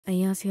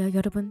안녕하세요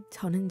여러분,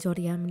 저는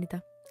조리아입니다.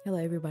 Hello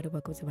everybody,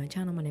 welcome to my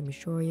channel. My name is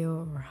Joria,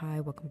 or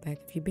hi, welcome back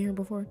if you've been here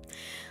before.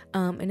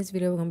 In this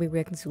video we're gonna be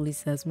reacting to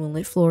Lisa's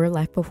Moonlit Floor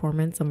live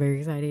performance. I'm very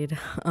excited.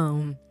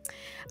 I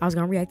was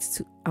gonna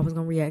react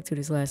to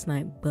this last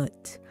night,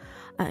 but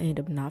I ended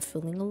up not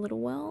feeling a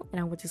little well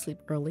and I went to sleep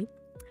early.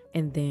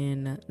 And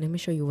then let me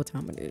show you what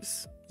time it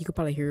is. You could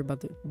probably hear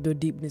about the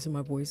deepness of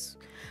my voice,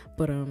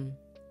 but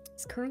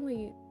it's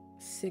currently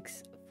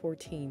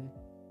 6:14.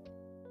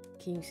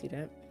 Can you see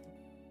that?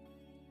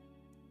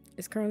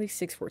 It's currently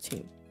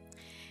 6:14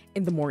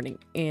 in the morning,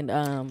 and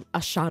I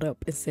shot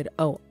up and said,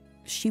 oh,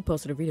 she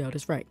posted a video,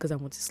 that's right, because I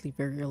went to sleep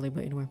very early.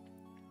 But anyway,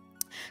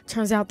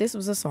 turns out this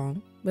was a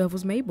song that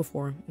was made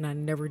before and I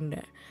never knew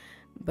that.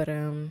 But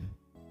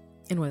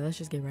anyway, let's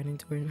just get right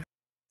into it.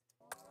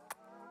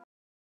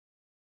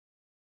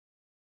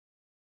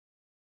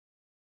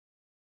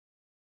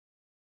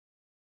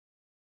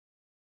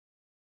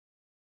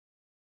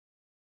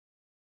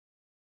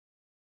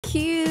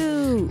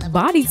 Cute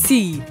body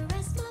tea.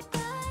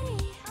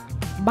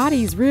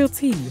 Body is real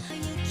tea.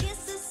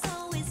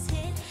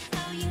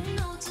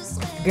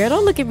 Girl,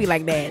 don't look at me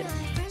like that.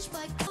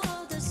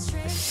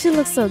 She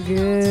looks so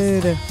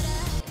good.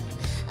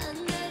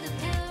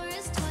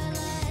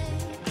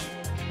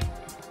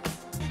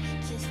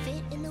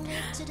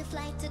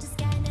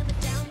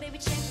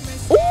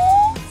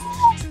 Ooh!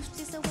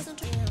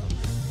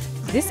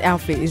 This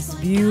outfit is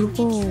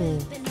beautiful.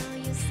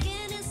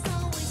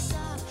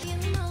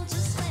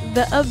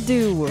 The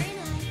updo.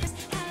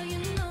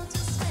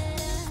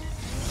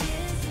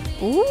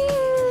 Ooh,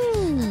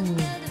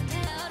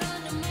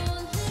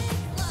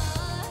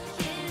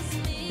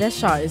 that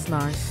shot is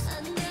nice.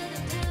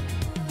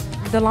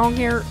 The long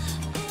hair,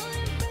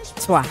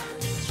 swah.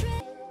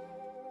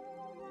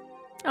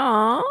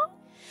 Aww.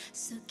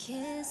 So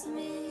kiss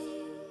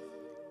me.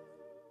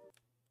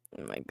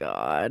 Oh my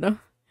god.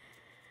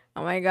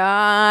 Oh my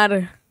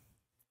god.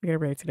 We gotta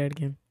react to that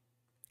again.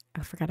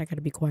 I forgot I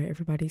gotta be quiet.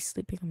 Everybody's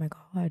sleeping. Oh my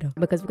god.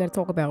 Because we gotta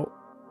talk about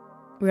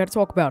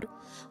it.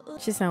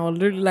 She sounds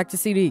literally like the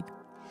CD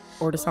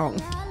or the song.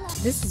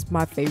 This is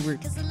my favorite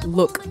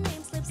look.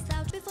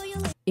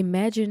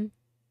 Imagine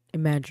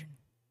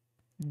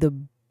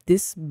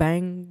this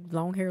bang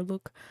long hair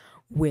look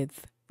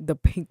with the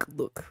pink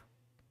look.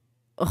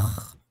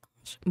 Ugh.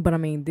 But I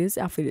mean, this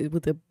outfit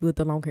with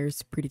the long hair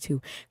is pretty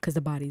too, because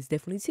the body is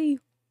definitely tea.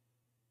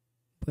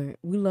 But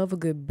we love a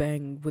good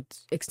bang with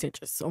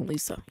extensions on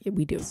Lisa. Yeah,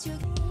 we do.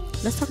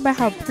 Let's talk about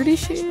how pretty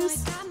she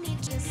is.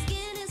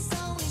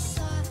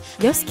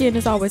 Your skin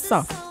is always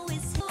soft.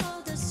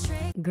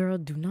 Girl,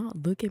 do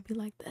not look at me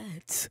like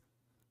that.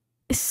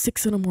 It's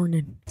 6 in the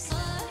morning.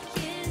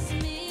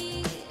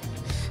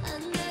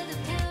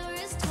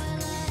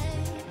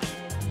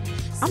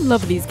 I'm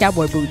loving these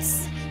cowboy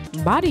boots.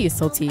 Body is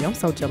so tea. I'm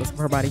so jealous of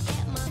her body.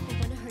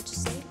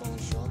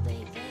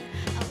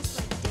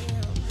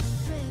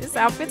 This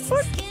outfit's so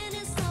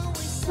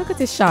cute. Look at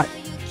this shot.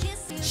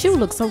 She would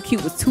look so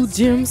cute with 2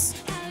 gems.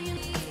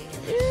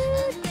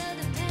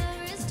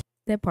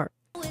 That part.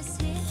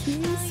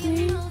 Kiss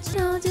me,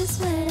 don't just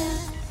sweat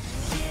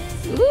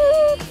out.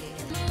 Ooh.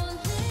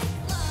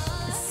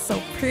 It's so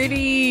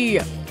pretty.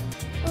 Oh,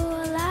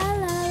 la,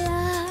 la,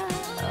 la.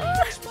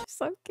 Oh,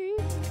 so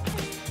cute.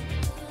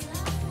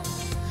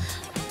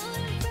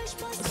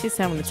 She's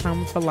having the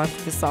time of her life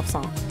with this soft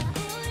song.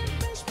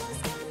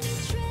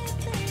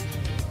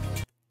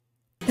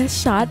 That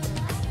shot.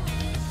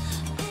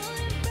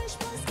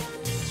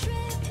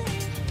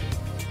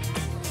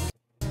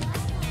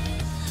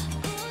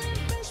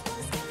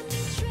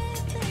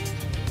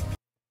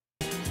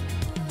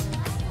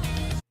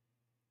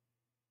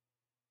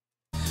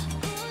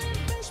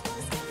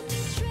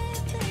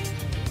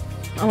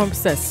 I'm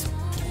obsessed.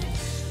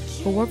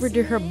 Whoever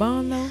did her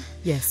bond though,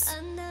 yes.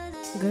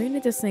 Girl, you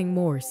need to sing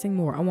more. Sing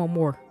more. I want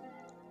more.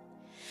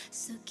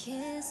 So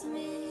kiss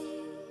me.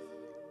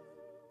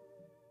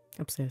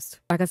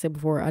 Obsessed. Like I said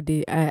before, I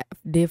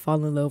did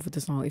fall in love with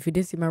the song. If you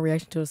did see my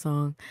reaction to the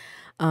song,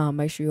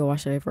 make sure you go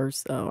watch that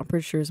first. I'm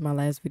pretty sure it's my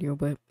last video,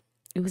 but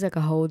it was like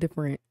a whole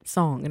different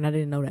song and I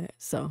didn't know that.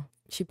 So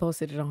she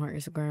posted it on her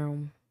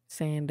Instagram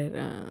saying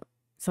that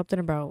something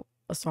about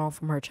a song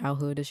from her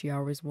childhood that she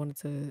always wanted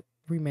to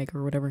remake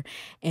or whatever,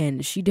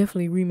 and she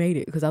definitely remade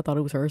it because I thought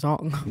it was her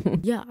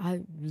song. Yeah, I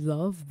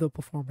love the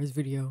performance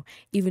video,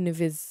 even if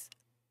it's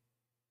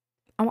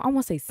I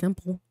won't say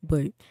simple,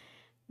 but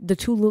the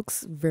 2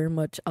 looks very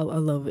much I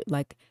love it.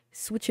 Like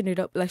switching it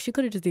up, like she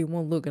could have just did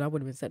 1 look and I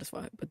would have been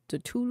satisfied, but the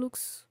 2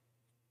 looks,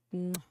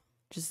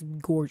 just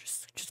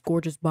gorgeous.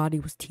 Body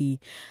was tea.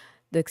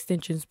 The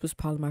extensions was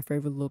probably my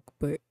favorite look,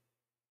 but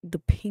the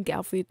pink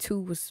outfit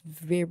too was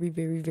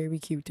very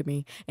cute to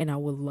me, and I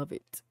would love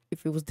it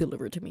if it was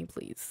delivered to me,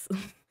 please.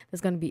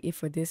 That's gonna be it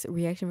for this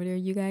reaction video,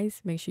 you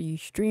guys. Make sure you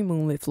stream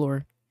Moonlit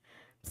Floor,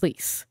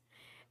 please,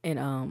 and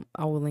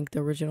I will link the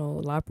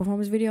original live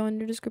performance video in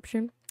the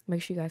description.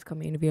 Make sure you guys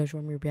comment in the videos you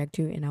want me to react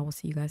to, and I will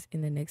see you guys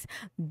in the next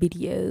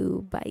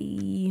video.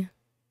 Bye.